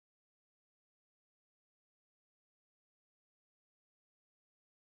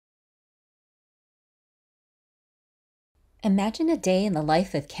Imagine a day in the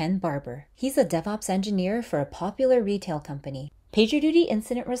life of Ken Barber. He's a DevOps engineer for a popular retail company. PagerDuty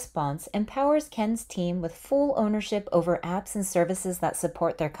Incident Response empowers Ken's team with full ownership over apps and services that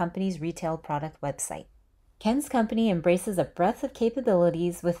support their company's retail product website. Ken's company embraces a breadth of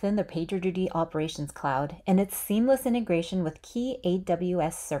capabilities within the PagerDuty Operations Cloud and its seamless integration with key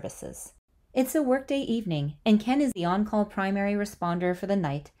AWS services. It's a workday evening, and Ken is the on-call primary responder for the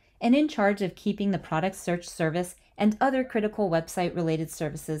night and in charge of keeping the product search service and other critical website-related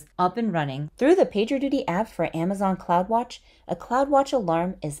services up and running. Through the PagerDuty app for Amazon CloudWatch, a CloudWatch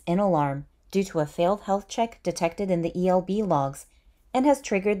alarm is in alarm due to a failed health check detected in the ELB logs and has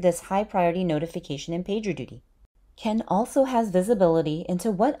triggered this high-priority notification in PagerDuty. Ken also has visibility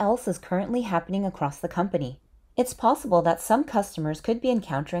into what else is currently happening across the company. It's possible that some customers could be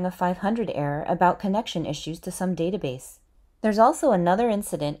encountering a 500 error about connection issues to some database. There's also another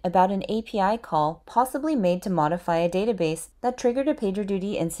incident about an API call possibly made to modify a database that triggered a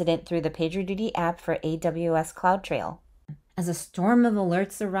PagerDuty incident through the PagerDuty app for AWS CloudTrail. As a storm of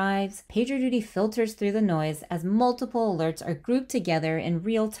alerts arrives, PagerDuty filters through the noise as multiple alerts are grouped together in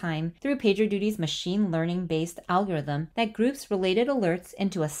real time through PagerDuty's machine learning-based algorithm that groups related alerts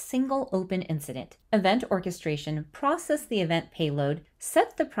into a single open incident. Event orchestration processed the event payload,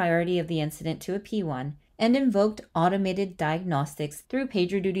 set the priority of the incident to a P1, and invoked automated diagnostics through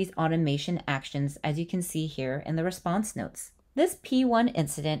PagerDuty's automation actions, as you can see here in the response notes. This P1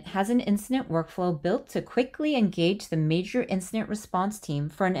 incident has an incident workflow built to quickly engage the major incident response team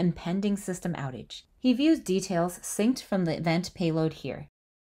for an impending system outage. He views details synced from the event payload here.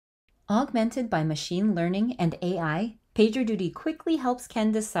 Augmented by machine learning and AI, PagerDuty quickly helps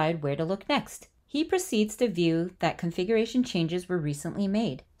Ken decide where to look next. He proceeds to view that configuration changes were recently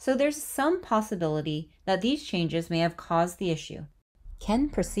made, so there's some possibility that these changes may have caused the issue. Ken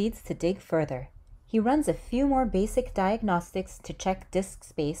proceeds to dig further. He runs a few more basic diagnostics to check disk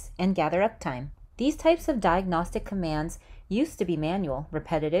space and gather uptime. These types of diagnostic commands used to be manual,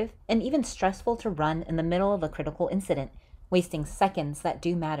 repetitive, and even stressful to run in the middle of a critical incident, wasting seconds that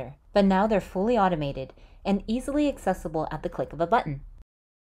do matter. But now they're fully automated and easily accessible at the click of a button.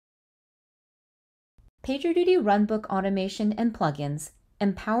 PagerDuty Runbook automation and plugins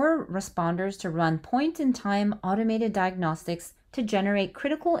empower responders to run point-in-time automated diagnostics to generate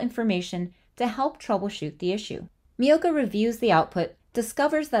critical information to help troubleshoot the issue. Miyoko reviews the output,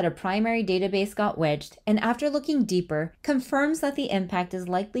 discovers that a primary database got wedged, and after looking deeper, confirms that the impact is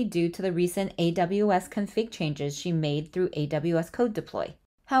likely due to the recent AWS config changes she made through AWS Code Deploy.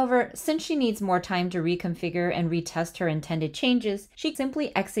 However, since she needs more time to reconfigure and retest her intended changes, she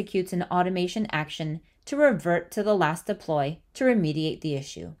simply executes an automation action to revert to the last deploy to remediate the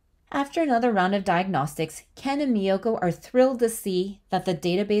issue. After another round of diagnostics, Ken and Miyoko are thrilled to see that the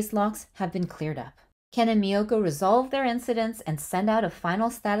database locks have been cleared up. Ken and Miyoko resolve their incidents and send out a final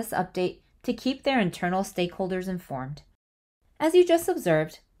status update to keep their internal stakeholders informed. As you just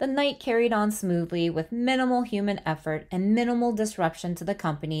observed, the night carried on smoothly with minimal human effort and minimal disruption to the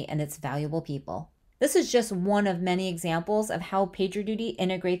company and its valuable people. This is just one of many examples of how PagerDuty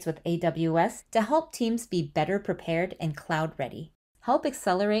integrates with AWS to help teams be better prepared and cloud ready. Help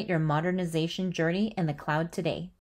accelerate your modernization journey in the cloud today.